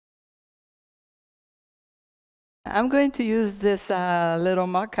I'm going to use this little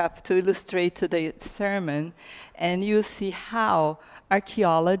mock-up to illustrate today's sermon, and you'll see how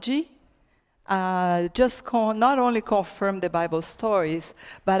archaeology not only confirm the Bible stories,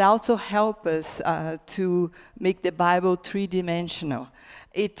 but also help us to make the Bible three-dimensional.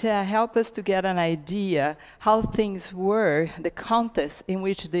 It helps us to get an idea how things were, the context in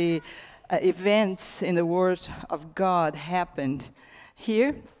which the events in the Word of God happened.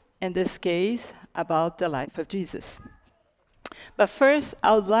 Here, in this case, about the life of Jesus. But first,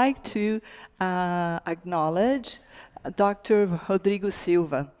 I would like to acknowledge Dr. Rodrigo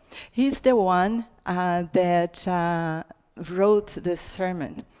Silva. He's the one that wrote this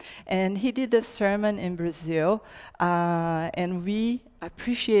sermon. And he did the sermon in Brazil, and we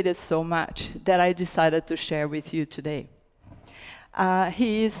appreciate it so much that I decided to share with you today.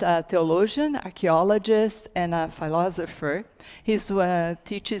 He is a theologian, archaeologist, and a philosopher. He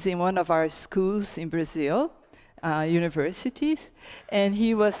teaches in one of our schools in Brazil, universities, and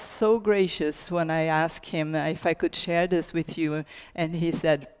he was so gracious when I asked him if I could share this with you, and he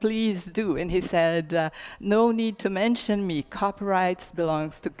said, please do. And he said, no need to mention me, copyrights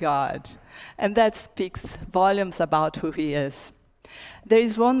belongs to God. And that speaks volumes about who he is. There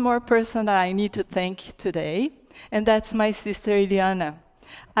is one more person that I need to thank today, and that's my sister Eliana.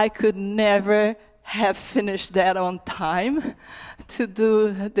 I could never have finished that on time to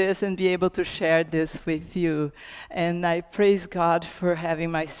do this and be able to share this with you. And I praise God for having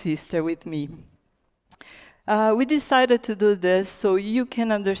my sister with me. We decided to do this so you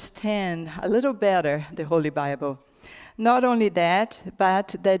can understand a little better the Holy Bible. Not only that,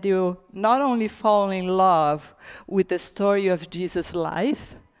 but that you not only fall in love with the story of Jesus'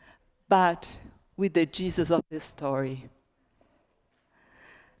 life, but with the Jesus of the story.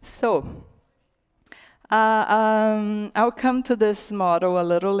 So, I'll come to this model a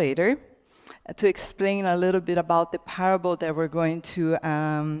little later to explain a little bit about the parable that we're going to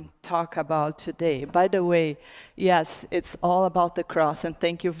talk about today. By the way, yes, it's all about the cross, and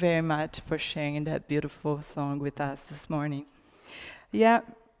thank you very much for sharing that beautiful song with us this morning. Yeah,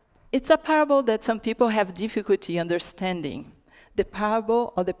 it's a parable that some people have difficulty understanding. The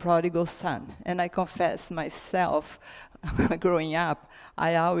parable of the prodigal son. And I confess myself, growing up,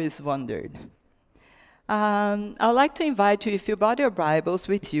 I always wondered. I'd like to invite you, if you brought your Bibles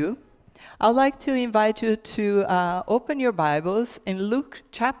with you, I'd like to invite you to open your Bibles in Luke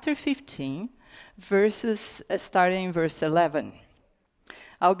chapter 15, starting in verse 11.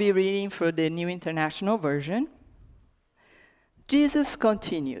 I'll be reading from the New International Version. Jesus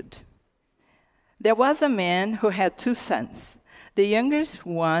continued, "There was a man who had 2 sons. The youngest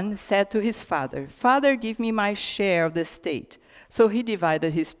one said to his father, 'Father, give me my share of the estate.' So he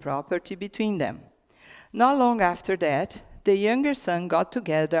divided his property between them. Not long after that, the younger son got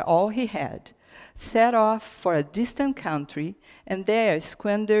together all he had, set off for a distant country, and there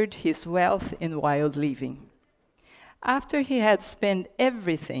squandered his wealth in wild living. After he had spent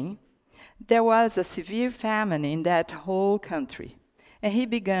everything, there was a severe famine in that whole country, and he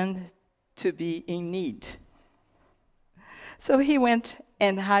began to be in need. So he went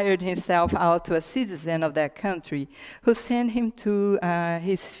and hired himself out to a citizen of that country, who sent him to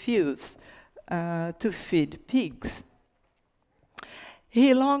his fields to feed pigs.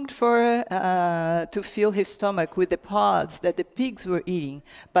 He longed to fill his stomach with the pods that the pigs were eating,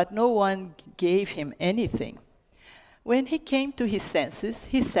 but no one gave him anything. When he came to his senses,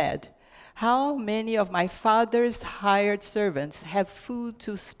 he said, 'How many of my father's hired servants have food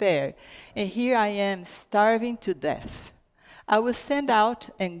to spare, and here I am starving to death. I will send out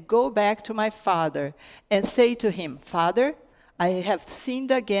and go back to my father and say to him, Father, I have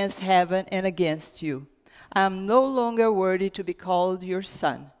sinned against heaven and against you. I am no longer worthy to be called your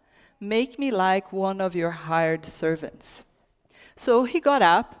son. Make me like one of your hired servants.' So he got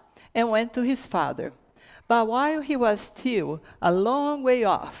up and went to his father. But while he was still a long way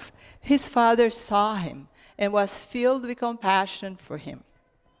off, his father saw him and was filled with compassion for him.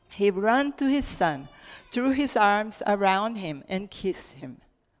 He ran to his son, threw his arms around him, and kissed him.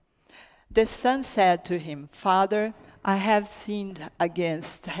 The son said to him, 'Father, I have sinned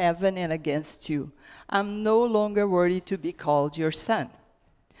against heaven and against you. I am no longer worthy to be called your son.'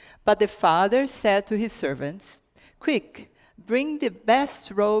 But the father said to his servants, 'Quick, bring the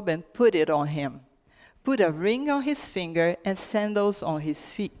best robe and put it on him. Put a ring on his finger and sandals on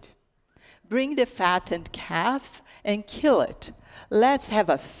his feet. Bring the fattened calf and kill it. Let's have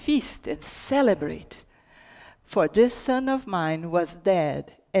a feast and celebrate. For this son of mine was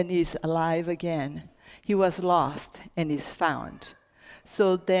dead and is alive again. He was lost and is found.'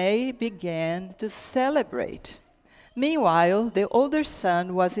 So they began to celebrate. Meanwhile, the older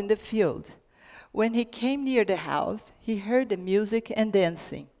son was in the field. When he came near the house, he heard the music and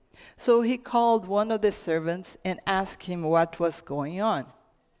dancing. So he called one of the servants and asked him what was going on.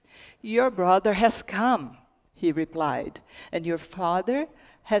 "Your brother has come," he replied, "and your father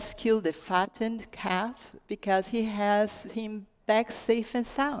has killed the fattened calf because he has him back safe and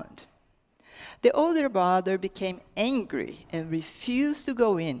sound." The older brother became angry and refused to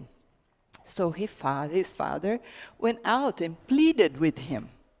go in. So his father went out and pleaded with him.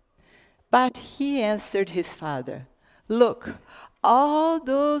 But he answered his father, "Look, all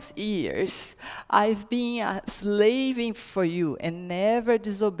those years I've been slaving for you and never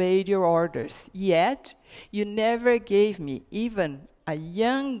disobeyed your orders. Yet you never gave me even a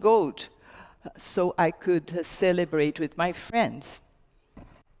young goat so I could celebrate with my friends.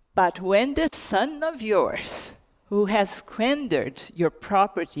 But when the son of yours, who has squandered your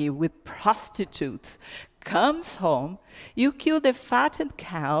property with prostitutes, comes home, you kill the fattened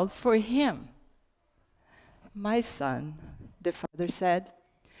cow for him." "My son," the father said,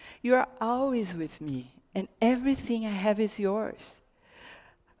 "you are always with me, and everything I have is yours."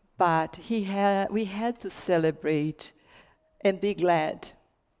 But we had to celebrate and be glad,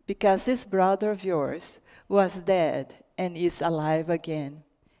 because this brother of yours was dead and is alive again.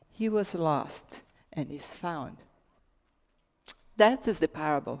 He was lost and is found. That is the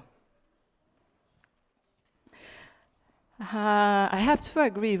parable. I have to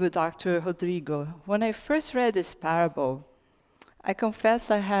agree with Dr. Rodrigo. When I first read this parable, I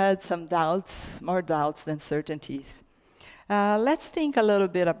confess I had some doubts, more doubts than certainties. Let's think a little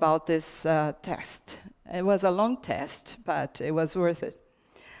bit about this test. It was a long test, but it was worth it.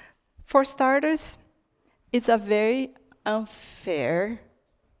 For starters, it's a very unfair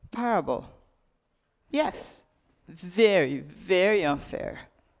parable. Yes, very, very unfair.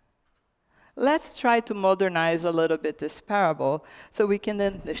 Let's try to modernize a little bit this parable so we can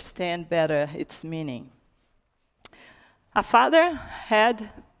understand better its meaning. A father had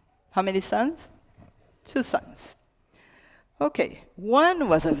how many sons? 2 sons. Okay, one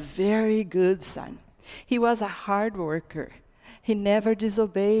was a very good son. He was a hard worker. He never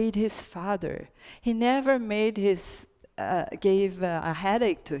disobeyed his father. He never gave a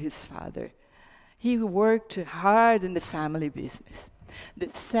headache to his father. He worked hard in the family business. The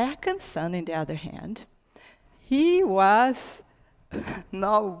second son, on the other hand, he was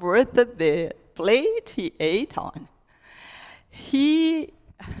not worth the plate he ate on. He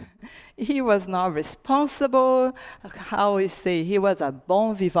was not responsible. How we say, he was a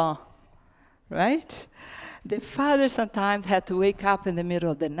bon vivant, right? The father sometimes had to wake up in the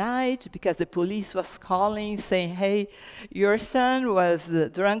middle of the night because the police was calling, saying, "Hey, your son was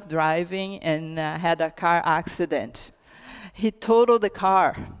drunk driving and had a car accident. He totaled the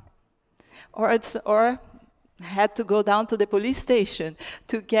car." Or had to go down to the police station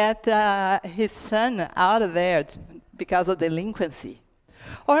to get his son out of there because of delinquency.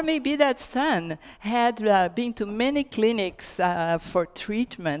 Or maybe that son had been to many clinics for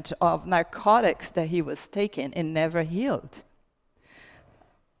treatment of narcotics that he was taking and never healed.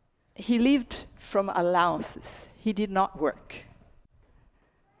 He lived from allowances. He did not work.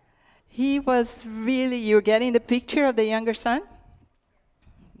 He was really, you're getting the picture of the younger son?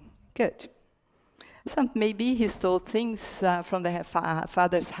 Good. Maybe he stole things from the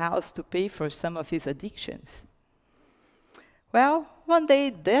father's house to pay for some of his addictions. Well, one day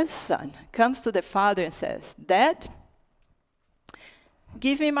this son comes to the father and says, "Dad,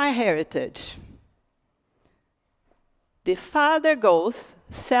 give me my heritage." The father goes,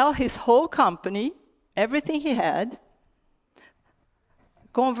 sells his whole company, everything he had,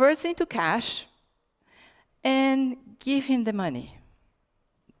 converts into cash, and give him the money,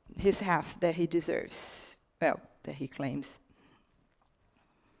 his half that he deserves, well, that he claims.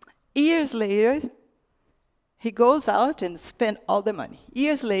 Years later, he goes out and spends all the money.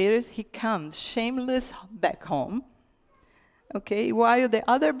 Years later, he comes shameless back home, okay, while the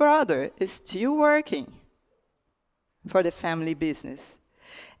other brother is still working for the family business.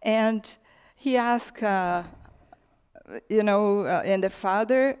 And he asks, and the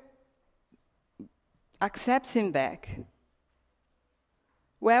father accepts him back.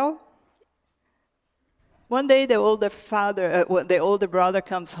 Well, one day the older brother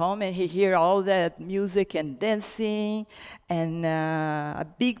comes home and he hears all that music and dancing and a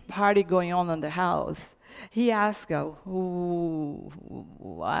big party going on in the house. He asks,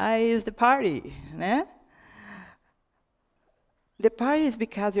 "Why is the party?" Eh? The party is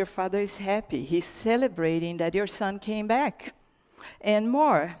because your father is happy. He's celebrating that your son came back. And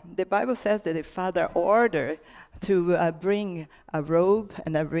more, the Bible says that the father ordered to bring a robe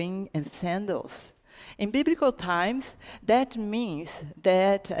and a ring and sandals. In biblical times, that means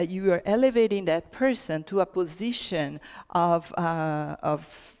that you are elevating that person to a position of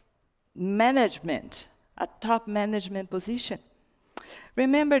management, a top management position.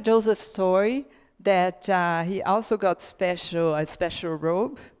 Remember Joseph's story that he also got a special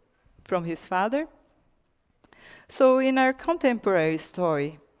robe from his father? So in our contemporary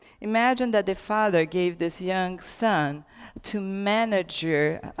story, imagine that the father gave this young son to manage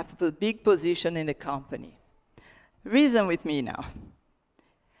a big position in the company. Reason with me now.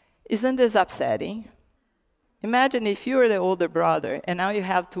 Isn't this upsetting? Imagine if you were the older brother and now you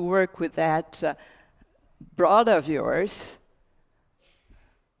have to work with that brother of yours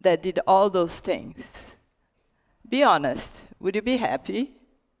that did all those things. Be honest, would you be happy?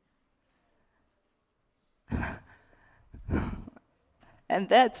 And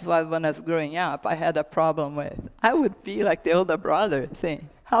that's what, when I was growing up, I had a problem with. I would be like the older brother, saying,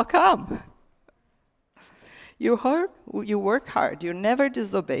 how come? You work hard. You never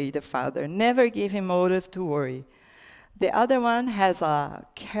disobey the father, never give him motive to worry. The other one has a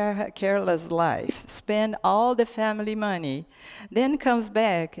careless life, spend all the family money, then comes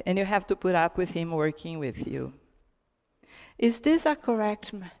back and you have to put up with him working with you. Is this a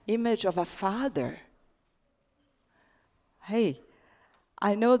correct image of a father? Hey,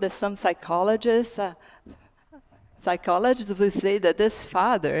 I know that some psychologists will say that this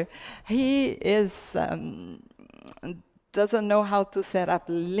father, he doesn't know how to set up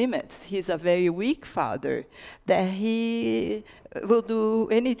limits. He's a very weak father, that he will do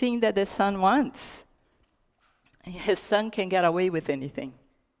anything that the son wants. His son can get away with anything.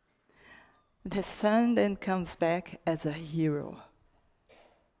 The son then comes back as a hero.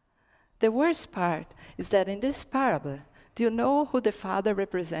 The worst part is that in this parable, do you know who the father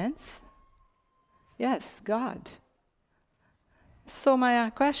represents? Yes, God. So my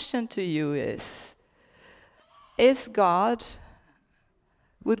question to you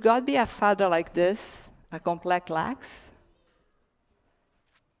would God be a father like this, a complex lax?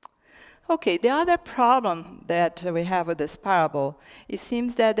 Okay, the other problem that we have with this parable, it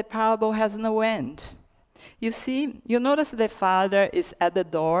seems that the parable has no end. You see, you notice the father is at the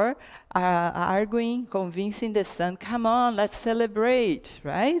door, arguing, convincing the son, come on, let's celebrate,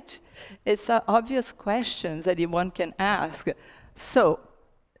 right? It's obvious questions that one can ask. So,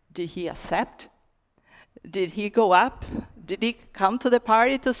 did he accept? Did he go up? Did he come to the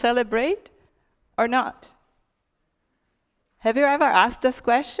party to celebrate or not? Have you ever asked this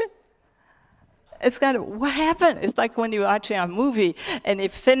question? It's kind of, what happened? It's like when you're watching a movie and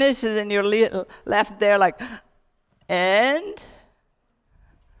it finishes and you're left there like, and?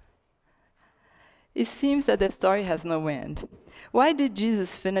 It seems that the story has no end. Why did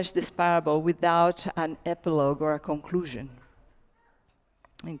Jesus finish this parable without an epilogue or a conclusion?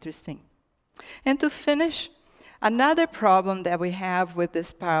 Interesting. And to finish, another problem that we have with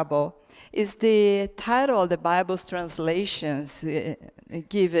this parable is the title of the Bible's translations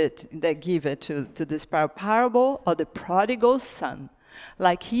give it to this parable of the prodigal son.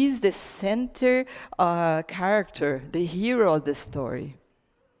 Like he's the center character, the hero of the story.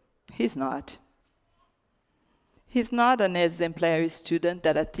 He's not. He's not an exemplary student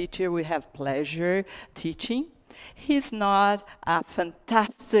that a teacher will have pleasure teaching. He's not a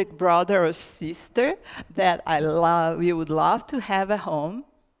fantastic brother or sister that we would love to have at home.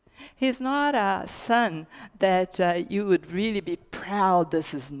 He's not a son that you would really be proud,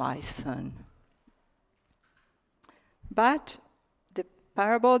 this is my son. But the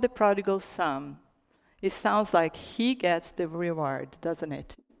parable of the prodigal son, it sounds like he gets the reward, doesn't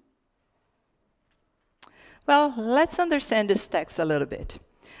it? Well, let's understand this text a little bit.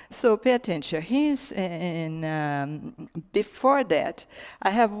 So pay attention. Before that, I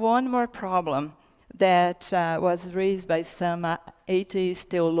have one more problem that was raised by some atheist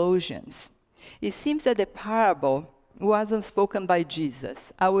theologians. It seems that the parable wasn't spoken by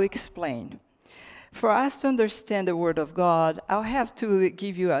Jesus. I will explain. For us to understand the Word of God, I'll have to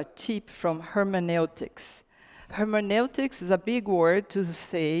give you a tip from hermeneutics. Hermeneutics is a big word to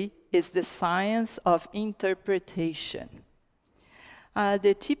say it's the science of interpretation.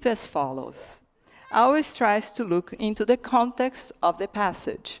 The tip as follows. Always tries to look into the context of the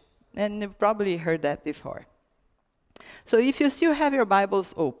passage. And you've probably heard that before. So if you still have your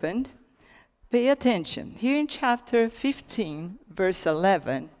Bibles opened, pay attention. Here in chapter 15, verse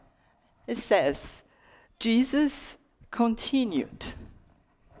 11, it says, Jesus continued.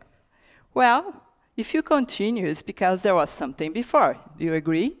 Well, if you continue, it's because there was something before. Do you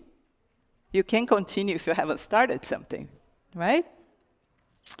agree? You can continue if you haven't started something, right?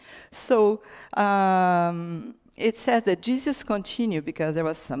 So it says that Jesus continued because there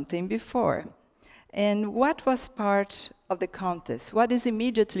was something before. And what was part of the contest? What is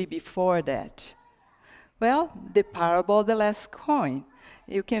immediately before that? Well, the parable of the last coin.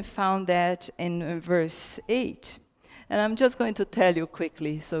 You can find that in verse 8. And I'm just going to tell you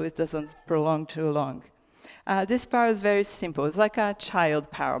quickly so it doesn't prolong too long. This parable is very simple. It's like a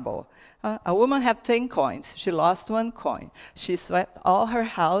child parable. A woman had 10 coins. She lost 1 coin. She swept all her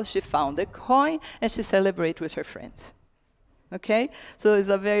house. She found a coin, and she celebrated with her friends. Okay? So it's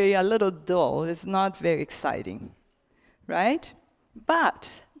a little dull. It's not very exciting. Right?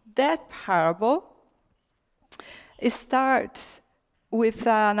 But that parable, it starts with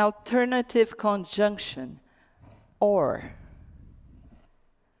an alternative conjunction, or,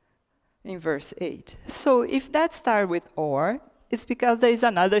 in verse 8. So if that starts with or, it's because there is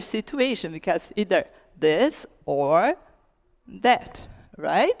another situation, because either this or that,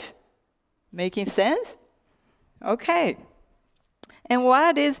 right? Making sense? Okay. And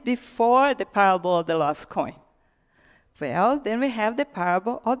what is before the parable of the lost coin? Well, then we have the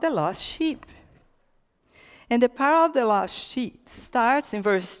parable of the lost sheep. And the parable of the lost sheep starts in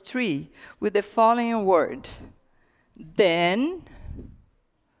verse 3 with the following word. Then,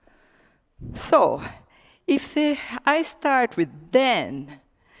 so, if I start with then,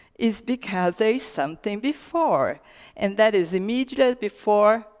 it's because there is something before. And that is immediately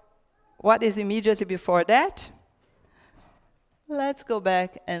before. What is immediately before that? Let's go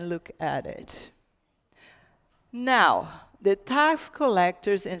back and look at it. Now, the tax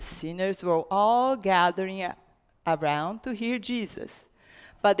collectors and sinners were all gathering around to hear Jesus.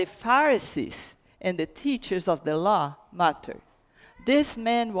 But the Pharisees and the teachers of the law muttered, "This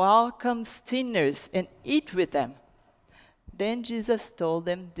man welcomes sinners and eats with them." Then Jesus told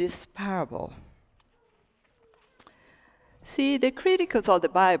them this parable. See, the critics of the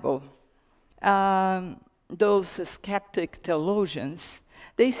Bible, those skeptic theologians,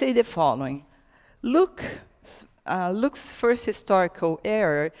 they say the following. Luke's first historical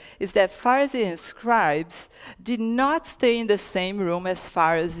error is that Pharisees and scribes did not stay in the same room as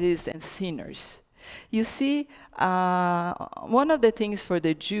Pharisees and sinners. You see, one of the things for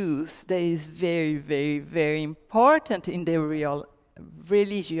the Jews that is very, very, very important in the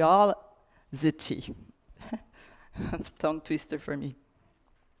religiosity, tongue twister for me,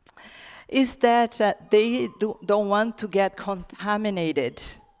 is that they don't want to get contaminated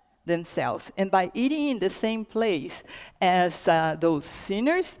themselves. And by eating in the same place as those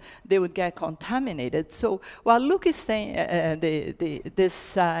sinners, they would get contaminated. So what Luke is saying,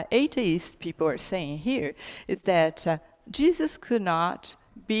 this atheist people are saying here, is that Jesus could not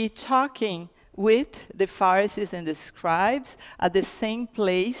be talking with the Pharisees and the scribes at the same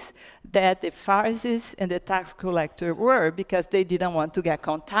place that the Pharisees and the tax collector were, because they didn't want to get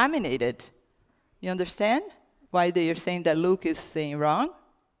contaminated. You understand why they are saying that Luke is saying wrong?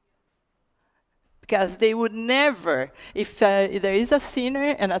 Because they would never, if there is a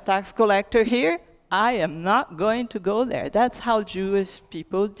sinner and a tax collector here, I am not going to go there. That's how Jewish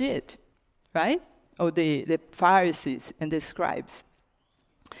people did, right? Or the Pharisees and the scribes.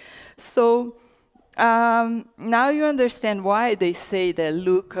 So now you understand why they say that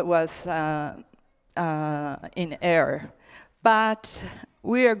Luke was in error. But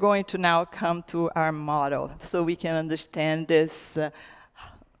we are going to now come to our model so we can understand this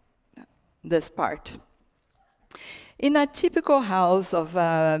part. In a typical house of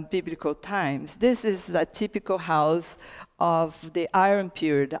biblical times, this is a typical house of the Iron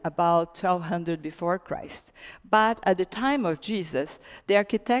Period, about 1200 before Christ. But at the time of Jesus, the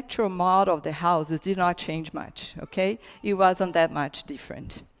architectural model of the houses did not change much, okay? It wasn't that much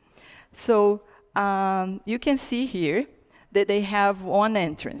different. So you can see here that they have one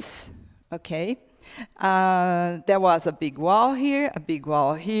entrance, okay? There was a big wall here, a big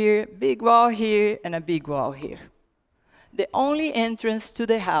wall here, big wall here, and a big wall here. The only entrance to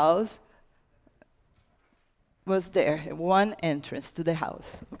the house was there, one entrance to the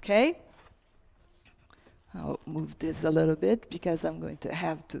house, okay? I'll move this a little bit because I'm going to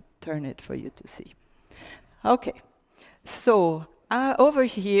have to turn it for you to see. Okay, so over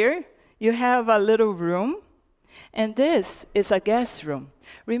here you have a little room, and this is a guest room.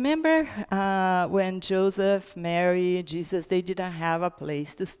 Remember when Joseph, Mary, Jesus, they didn't have a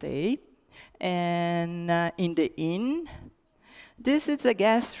place to stay, and in the inn, this is a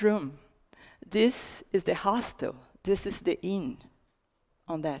guest room. This is the hostel. This is the inn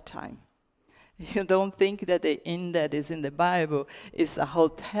on that time. You don't think that the inn that is in the Bible is a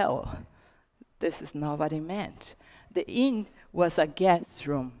hotel. This is not what it meant. The inn was a guest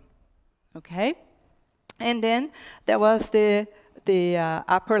room, okay? And then there was the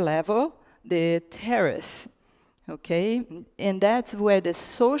upper level, the terrace. Okay? And that's where the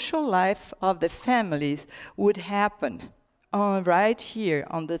social life of the families would happen, right here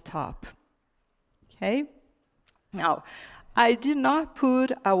on the top. Okay? Now, I did not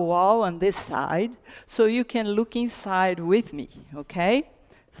put a wall on this side, so you can look inside with me, okay?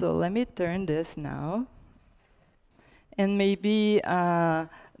 So let me turn this now. And maybe the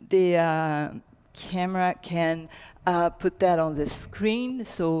camera can put that on the screen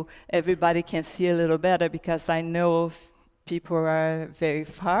so everybody can see a little better, because I know people are very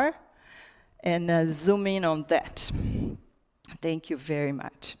far. And zoom in on that. Thank you very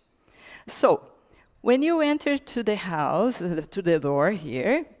much. So, when you enter to the house, to the door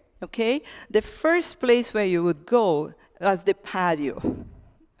here, okay, the first place where you would go was the patio,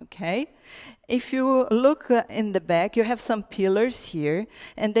 okay? If you look in the back, you have some pillars here,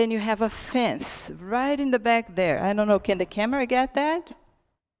 and then you have a fence right in the back there. I don't know, can the camera get that?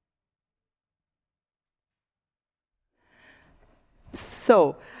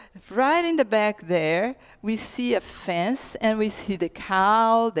 So, right in the back there, we see a fence, and we see the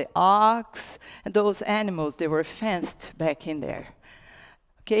cow, the ox, and those animals, they were fenced back in there.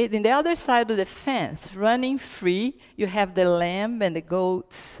 Okay, then the other side of the fence, running free, you have the lamb and the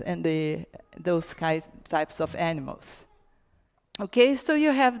goats and those types of animals. Okay, so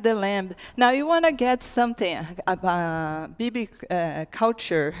you have the lamb. Now you want to get something about biblical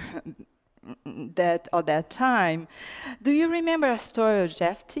culture that of that time. Do you remember a story of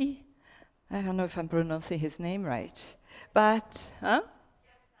Jephthah? I don't know if I'm pronouncing his name right, but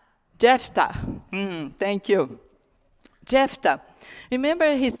Jephthah. Thank you. Jephthah.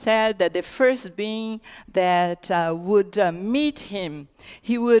 Remember, he said that the first being that would meet him,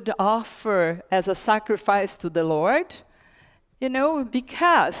 he would offer as a sacrifice to the Lord. You know,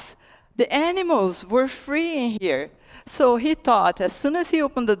 because the animals were free in here. So he thought, as soon as he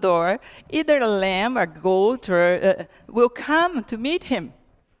opened the door, either a lamb or goat will come to meet him.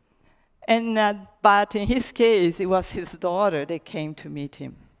 But in his case, it was his daughter that came to meet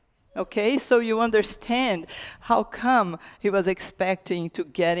him. Okay, so you understand how come he was expecting to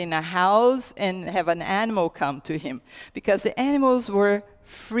get in a house and have an animal come to him. Because the animals were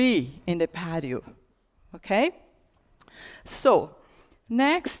free in the patio. Okay? So,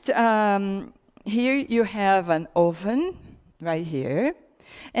 next, here you have an oven, right here.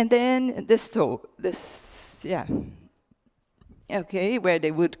 And then the stove, okay, where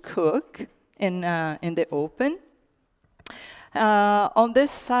they would cook in the open. On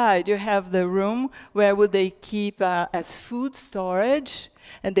this side, you have the room where would they keep as food storage,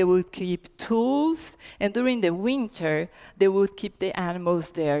 and they would keep tools, and during the winter, they would keep the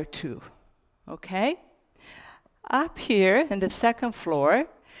animals there too, okay? Up here, in the second floor,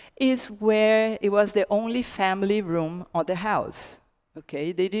 is where it was the only family room on the house,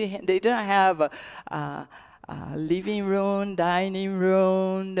 okay? They didn't have a living room, dining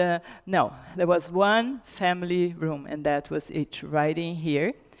room. No, there was one family room, and that was it right in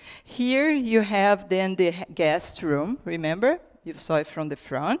here. Here you have then the guest room, remember? You saw it from the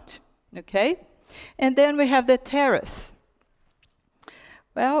front, okay? And then we have the terrace.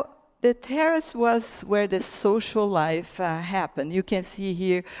 Well, the terrace was where the social life happened. You can see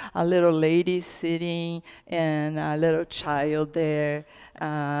here a little lady sitting and a little child there.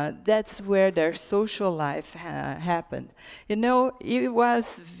 That's where their social life happened. You know, it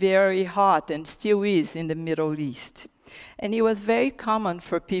was very hot and still is in the Middle East. And it was very common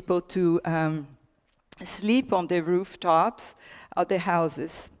for people to sleep on the rooftops of the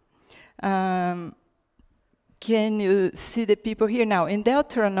houses. Can you see the people here now? In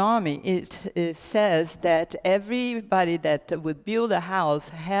Deuteronomy, it says that everybody that would build a house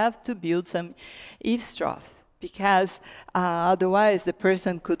have to build some eaves troughs, because otherwise the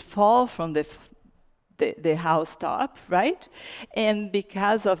person could fall from the housetop, right? And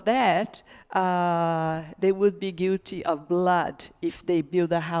because of that, they would be guilty of blood if they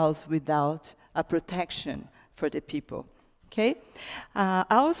build a house without a protection for the people, okay?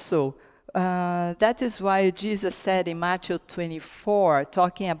 Also, that is why Jesus said in Matthew 24,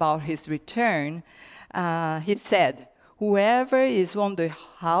 talking about his return, he said, whoever is on the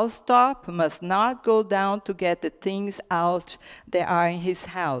housetop must not go down to get the things out that are in his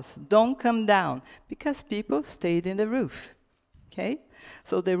house. Don't come down, because people stayed in the roof, okay?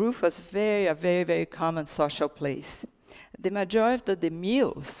 So the roof was a very, very common social place. The majority of the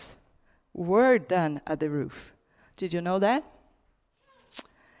meals were done at the roof. Did you know that?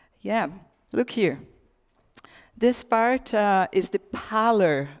 Yeah, look here. This part is the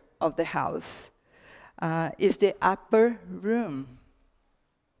parlor of the house. Is the upper room.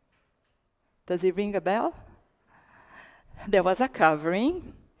 Does it ring a bell? There was a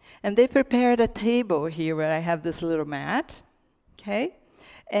covering, And they prepared a table here where I have this little mat, okay?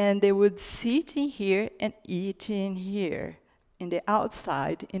 And they would sit in here and eat in here, in the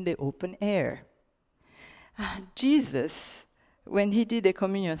outside, in the open air. Jesus, when he did the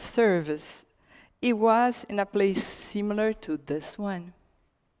communion service, it was in a place similar to this one.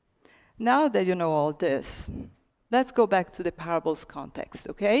 Now that you know all this, let's go back to the parable's context,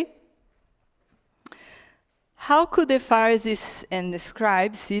 okay? How could the Pharisees and the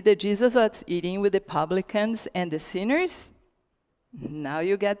scribes see that Jesus was eating with the publicans and the sinners? Now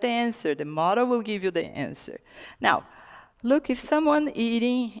you get the answer. The model will give you the answer. Now, look, if someone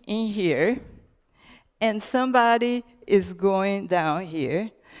eating in here and somebody is going down here,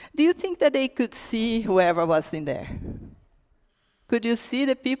 do you think that they could see whoever was in there? Could you see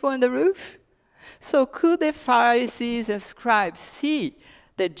the people on the roof? So could the Pharisees and scribes see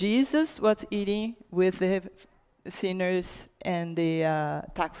that Jesus was eating with the sinners and the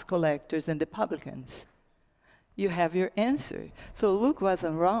tax collectors and the publicans? You have your answer. So Luke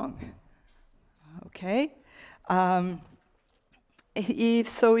wasn't wrong. Okay?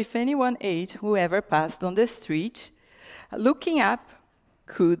 If anyone ate, whoever passed on the street, looking up,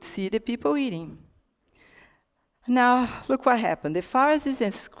 could see the people eating. Now, look what happened. The Pharisees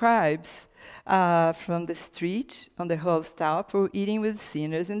and scribes from the street on the housetop were eating with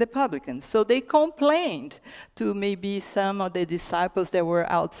sinners and the publicans. So they complained to maybe some of the disciples that were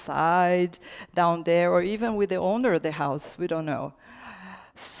outside, down there, or even with the owner of the house. We don't know.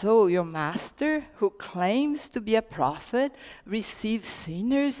 So your master, who claims to be a prophet, receives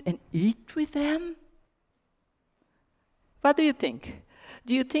sinners and eat with them? What do you think?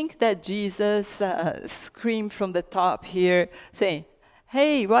 Do you think that Jesus screamed from the top here, saying,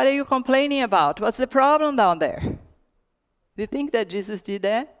 "Hey, what are you complaining about? What's the problem down there?" Do you think that Jesus did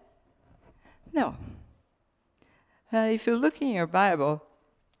that? No. If you look in your Bible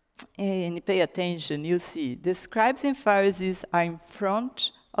and you pay attention, you see the scribes and Pharisees are in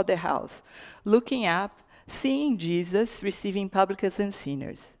front of the house, looking up, seeing Jesus receiving publicans and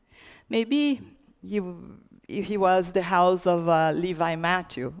sinners. Maybe he was the house of Levi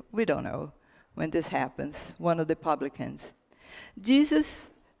Matthew. We don't know when this happens, one of the publicans. Jesus,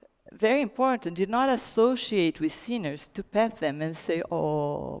 very important, did not associate with sinners to pet them and say,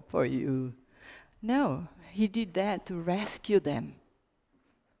 "Oh, poor you." No, he did that to rescue them,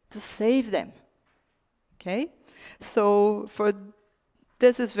 to save them. Okay? So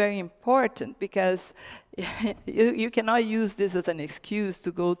this is very important because you cannot use this as an excuse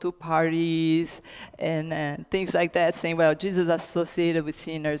to go to parties and things like that, saying, "Well, Jesus associated with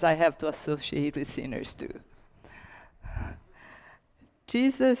sinners, I have to associate with sinners too."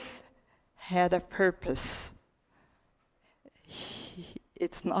 Jesus had a purpose.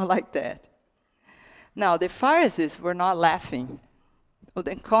 It's not like that. Now, the Pharisees were not laughing. On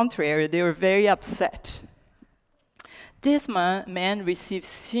the contrary, they were very upset. This man receives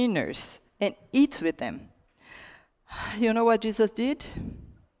sinners and eats with them. You know what Jesus did?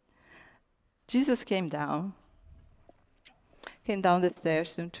 Jesus came down the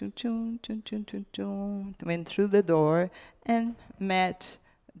stairs, went through the door, and met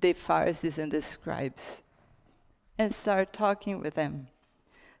the Pharisees and the scribes, and started talking with them.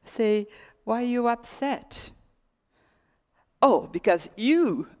 Say, "Why are you upset?" "Oh, because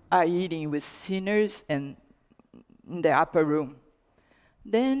you are eating with sinners and in the upper room."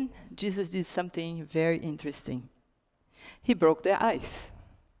 Then Jesus did something very interesting. He broke the ice.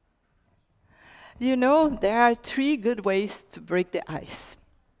 You know, there are 3 good ways to break the ice.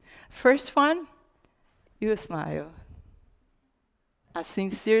 First one, you smile. A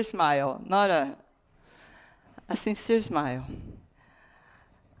sincere smile, not a sincere smile.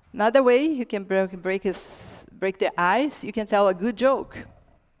 Another way you can break the ice, you can tell a good joke.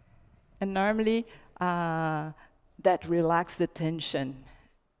 And normally, that relaxes the tension.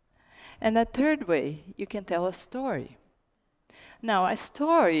 And a third way, you can tell a story. Now, a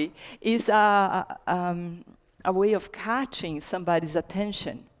story is a way of catching somebody's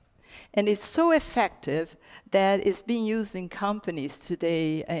attention. And it's so effective that it's being used in companies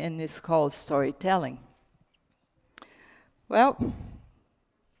today, and it's called storytelling. Well,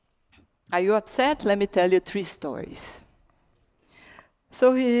 are you upset? Let me tell you 3 stories.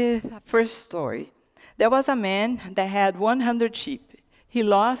 So first story. There was a man that had 100 sheep. He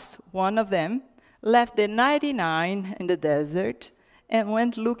lost one of them, left the 99 in the desert, and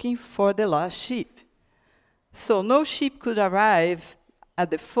went looking for the lost sheep. So no sheep could arrive at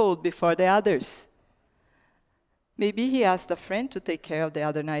the fold before the others. Maybe he asked a friend to take care of the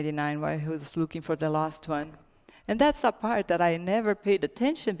other 99 while he was looking for the lost one. And that's a part that I never paid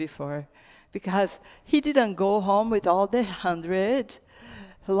attention before, because he didn't go home with all the 100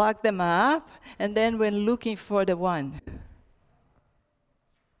 lock them up, and then when looking for the one.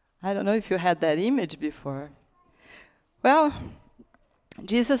 I don't know if you had that image before. Well,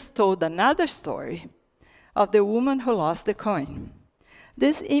 Jesus told another story of the woman who lost the coin.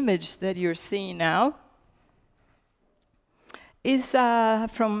 This image that you're seeing now is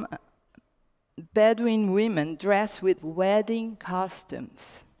from Bedouin women dressed with wedding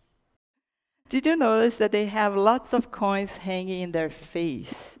costumes. Did you notice that they have lots of coins hanging in their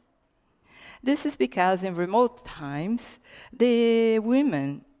face? This is because in remote times, the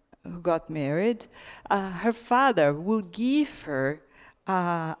women who got married, her father would give her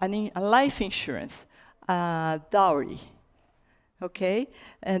a life insurance, dowry, okay?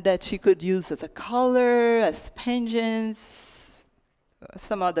 And that she could use as a collar, as pensions,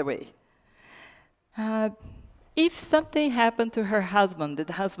 some other way. If something happened to her husband, that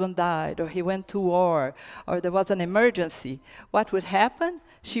the husband died, or he went to war, or there was an emergency, what would happen?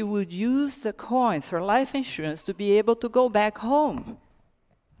 She would use the coins, her life insurance, to be able to go back home.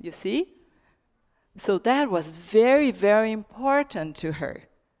 You see? So that was very, very important to her.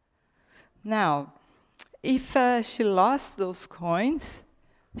 Now, if she lost those coins,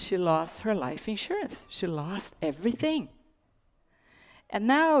 she lost her life insurance. She lost everything. And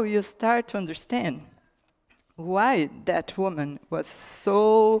now you start to understand why that woman was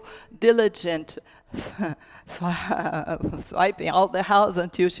so diligent swiping all the house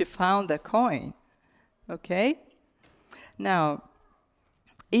until she found the coin. Okay? Now,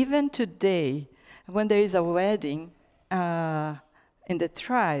 even today, when there is a wedding in the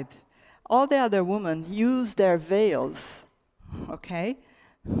tribe, all the other women use their veils, okay,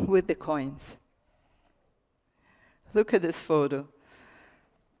 with the coins. Look at this photo.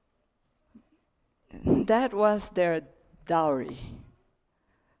 That was their dowry.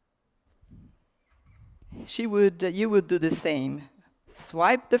 You would do the same.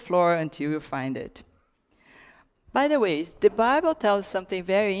 Swipe the floor until you find it. By the way, the Bible tells something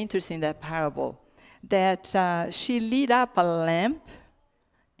very interesting in that parable, that she lit up a lamp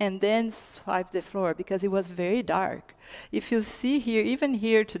and then swiped the floor because it was very dark. If you see here, even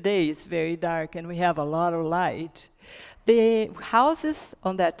here today, it's very dark and we have a lot of light. The houses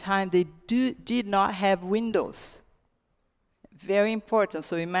on that time, they did not have windows. Very important.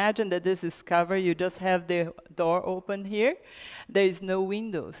 So imagine that this is covered. You just have the door open here. There is no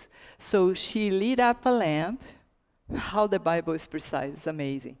windows. So she lit up a lamp. How the Bible is precise, it's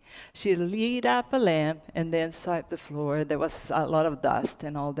amazing. She lit up a lamp and then swiped the floor. There was a lot of dust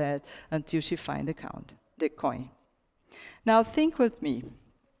and all that until she found the coin. Now think with me.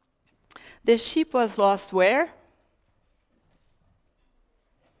 The sheep was lost where?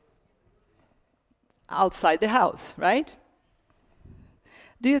 Outside the house, right?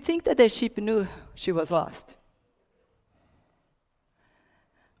 Do you think that the sheep knew she was lost?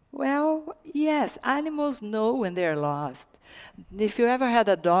 Well, yes, animals know when they're lost. If you ever had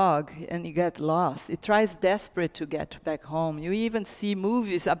a dog and you get lost, it tries desperate to get back home. You even see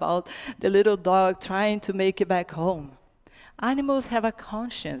movies about the little dog trying to make it back home. Animals have a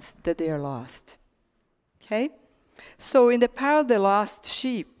conscience that they are lost. Okay? So in the parable of the lost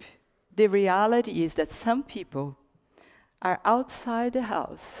sheep, the reality is that some people are outside the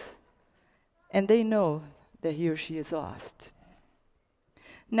house and they know that he or she is lost.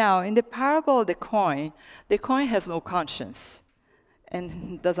 Now, in the parable of the coin has no conscience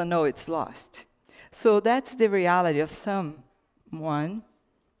and doesn't know it's lost. So that's the reality of someone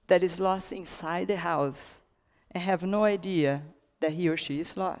that is lost inside the house and have no idea that he or she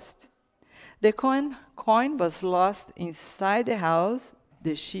is lost. The coin was lost inside the house.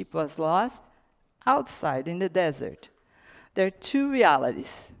 The sheep was lost outside in the desert. There are two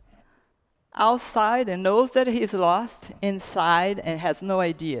realities. Outside and knows that he's lost, inside and has no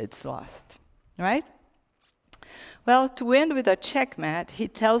idea it's lost, right? Well, to end with a checkmate, he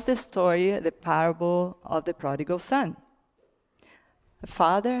tells the story, the parable of the prodigal son.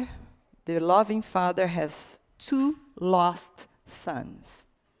 The loving father has two lost sons.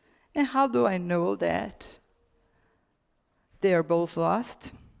 And how do I know that they are both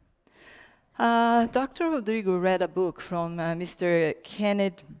lost? Dr. Rodrigo read a book from Mr.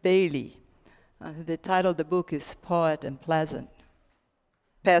 Kenneth Bailey. The title of the book is Poet and Peasant.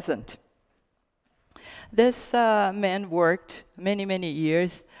 This man worked many, many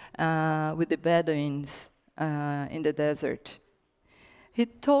years with the Bedouins in the desert. He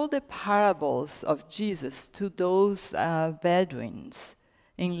told the parables of Jesus to those Bedouins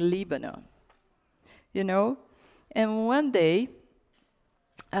in Lebanon. You know? And one day,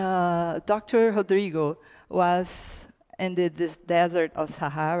 Dr. Rodrigo was in this desert of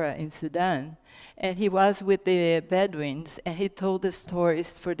Sahara in Sudan, and he was with the Bedouins, and he told the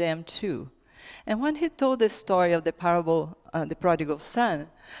stories for them too. And when he told the story of the parable, the prodigal son,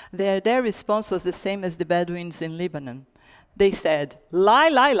 their response was the same as the Bedouins in Lebanon. They said, lie,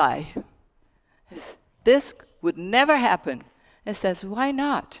 lie, lie. This would never happen. It says, why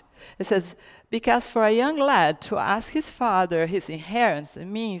not? It says, because for a young lad to ask his father his inheritance, it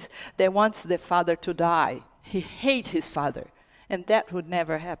means that he wants the father to die. He hates his father. And that would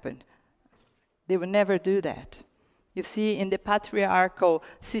never happen. They would never do that. You see, in the patriarchal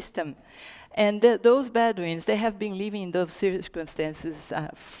system. And those Bedouins, they have been living in those circumstances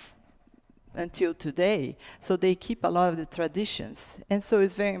until today. So they keep a lot of the traditions. And so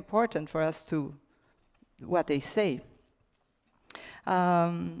it's very important for us to what they say.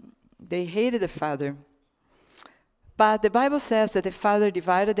 They hated the father. But the Bible says that the father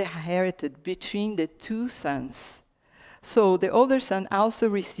divided the inheritance between the two sons. So the older son also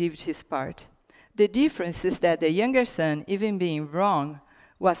received his part. The difference is that the younger son, even being wrong,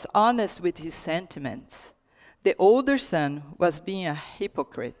 was honest with his sentiments. The older son was being a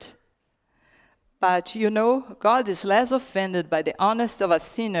hypocrite. But you know, God is less offended by the honesty of a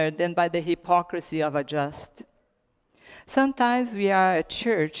sinner than by the hypocrisy of a just. Sometimes we are at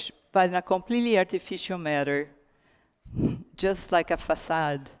church, but in a completely artificial manner, just like a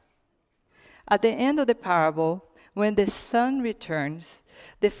facade. At the end of the parable, when the son returns,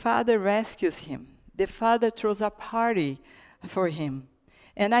 the father rescues him. The father throws a party for him.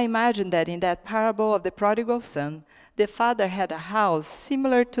 And I imagine that in that parable of the prodigal son, the father had a house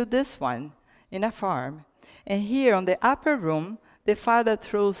similar to this one in a farm. And here on the upper room, the father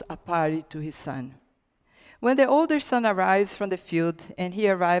throws a party to his son. When the older son arrives from the field, and he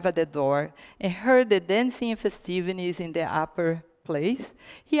arrived at the door and heard the dancing and festivities in the upper place,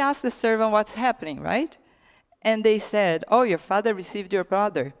 he asked the servant what's happening, right? And they said, oh, your father received your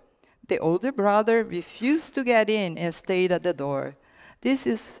brother. The older brother refused to get in and stayed at the door. This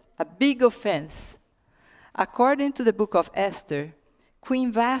is a big offense. According to the book of Esther,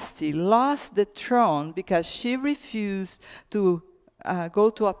 Queen Vashti lost the throne because she refused to go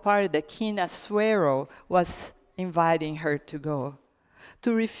to a party that King Ahasuerus was inviting her to go.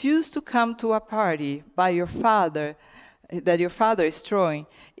 To refuse to come to a party by your father, that your father is throwing,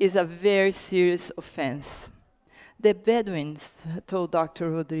 is a very serious offense. The Bedouins told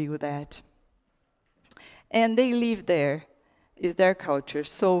Dr. Rodrigo that. And they live there, is their culture.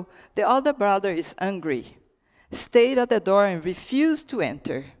 So the older brother is angry, stayed at the door and refused to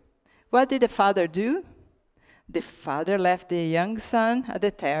enter. What did the father do? The father left the young son at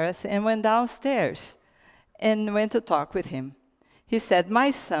the terrace and went downstairs and went to talk with him. He said,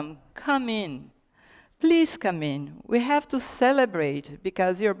 my son, come in. Please come in. We have to celebrate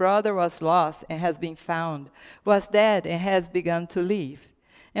because your brother was lost and has been found, was dead and has begun to live.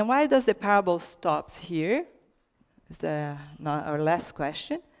 And why does the parable stop here? Is our last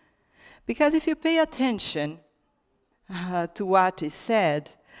question. Because if you pay attention to what is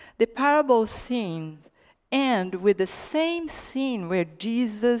said, the parable scenes end with the same scene where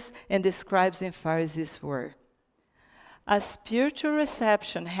Jesus and the scribes and Pharisees were. A spiritual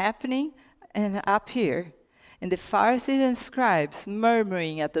reception happening and up here, and the Pharisees and scribes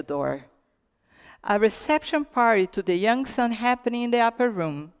murmuring at the door. A reception party to the young son happening in the upper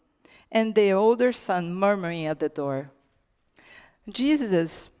room, and the older son murmuring at the door.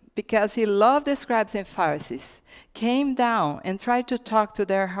 Jesus, because he loved the scribes and Pharisees, came down and tried to talk to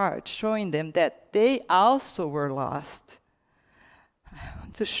their hearts, showing them that they also were lost.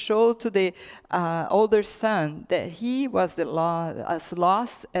 To show to the older son that he was as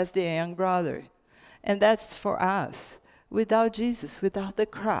lost as the young brother. And that's for us. Without Jesus, without the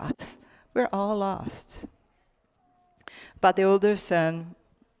cross, we're all lost. But the older son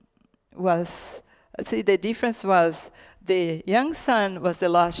was, the difference was the young son was the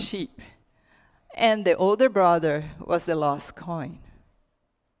lost sheep, and the older brother was the lost coin.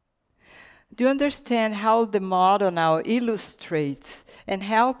 Do you understand how the model now illustrates and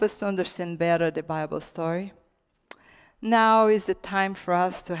helps us to understand better the Bible story? Now is the time for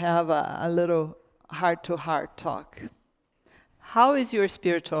us to have a little heart-to-heart talk. How is your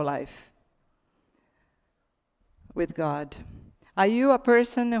spiritual life with God? Are you a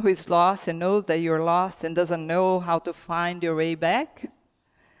person who is lost and knows that you're lost and doesn't know how to find your way back?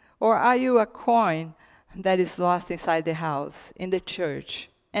 Or are you a coin that is lost inside the house, in the church,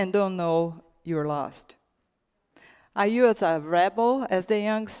 and don't know you're lost? Are you as a rebel as the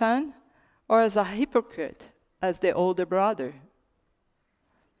young son, or as a hypocrite as the older brother?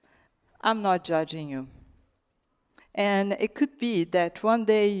 I'm not judging you. And it could be that one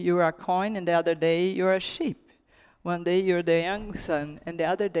day you're a coin and the other day you're a sheep. One day you're the young son, and the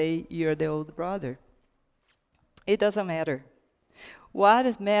other day you're the old brother. It doesn't matter.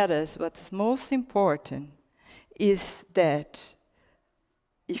 What matters, what's most important, is that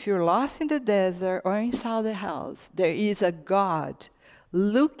if you're lost in the desert or inside the house, there is a God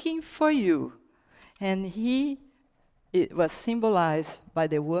looking for you. And it was symbolized by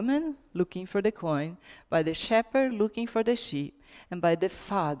the woman looking for the coin, by the shepherd looking for the sheep, and by the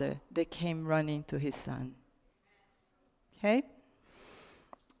father that came running to his son. Okay?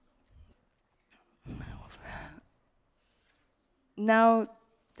 Now,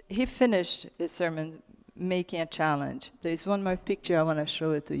 he finished his sermon making a challenge. There is one more picture I want to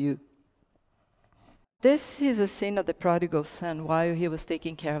show it to you. This is a scene of the prodigal son while he was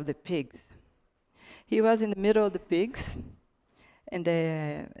taking care of the pigs. He was in the middle of the pigs, in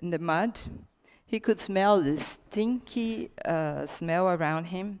the mud. He could smell the stinky smell around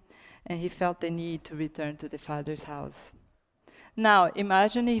him, and he felt the need to return to the father's house. Now,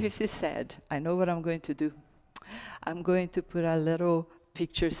 imagine if he said, I know what I'm going to do. I'm going to put a little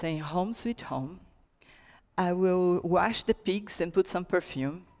picture saying, home sweet home. I will wash the pigs and put some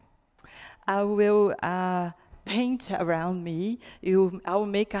perfume. I will paint around me. I will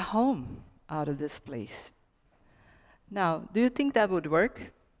make a home out of this place. Now, do you think that would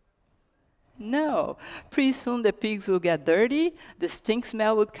work? No. Pretty soon the pigs will get dirty, the stink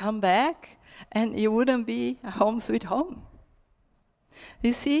smell would come back, and it wouldn't be a home sweet home.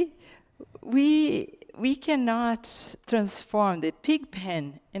 You see, we cannot transform the pig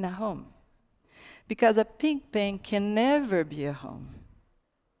pen in a home, because a pig pen can never be a home.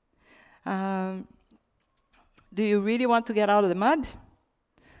 Do you really want to get out of the mud?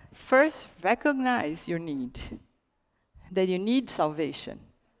 First, recognize your need, that you need salvation.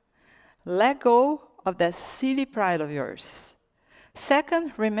 Let go of that silly pride of yours.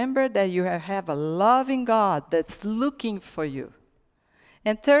 Second, remember that you have a loving God that's looking for you.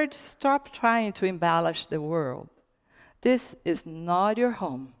 And third, stop trying to embellish the world. This is not your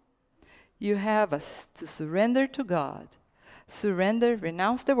home. You have to surrender to God. Surrender,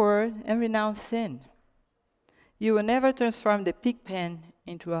 renounce the world, and renounce sin. You will never transform the pig pen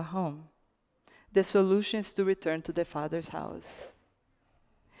into a home. The solution is to return to the Father's house.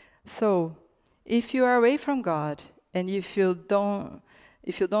 So, if you are away from God, and if you don't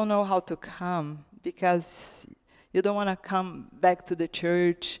know how to come, because you don't want to come back to the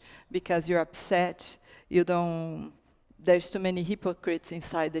church because you're upset, there's too many hypocrites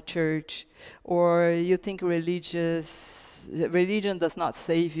inside the church, or you think religion does not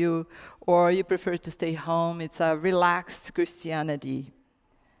save you, or you prefer to stay home, it's a relaxed Christianity.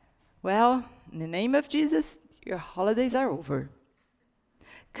 Well, in the name of Jesus, your holidays are over.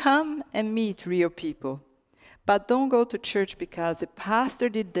 Come and meet real people. But don't go to church because the pastor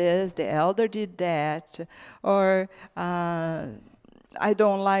did this, the elder did that, or I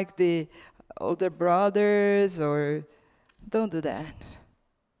don't like the older brothers, or don't do that.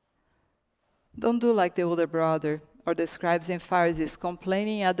 Don't do like the older brother or the scribes and Pharisees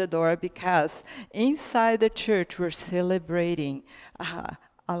complaining at the door because inside the church we're celebrating a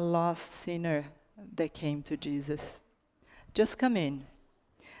lost sinner that came to Jesus. Just come in.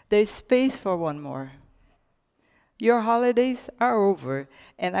 There's space for one more. Your holidays are over,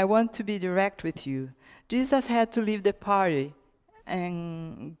 and I want to be direct with you. Jesus had to leave the party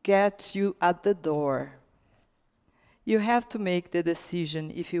and get you at the door. You have to make the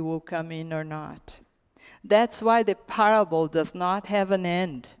decision if you will come in or not. That's why the parable does not have an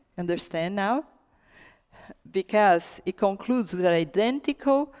end. Understand now? Because it concludes with an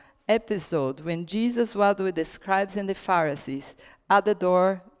identical episode when Jesus was with the scribes and the Pharisees at the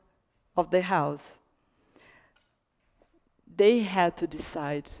door of the house. They had to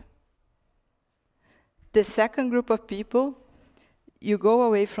decide. The second group of people, you go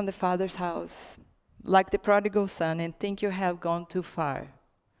away from the Father's house, like the prodigal son, and think you have gone too far.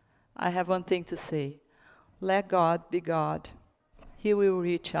 I have one thing to say. Let God be God. He will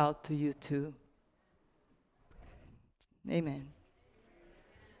reach out to you too. Amen.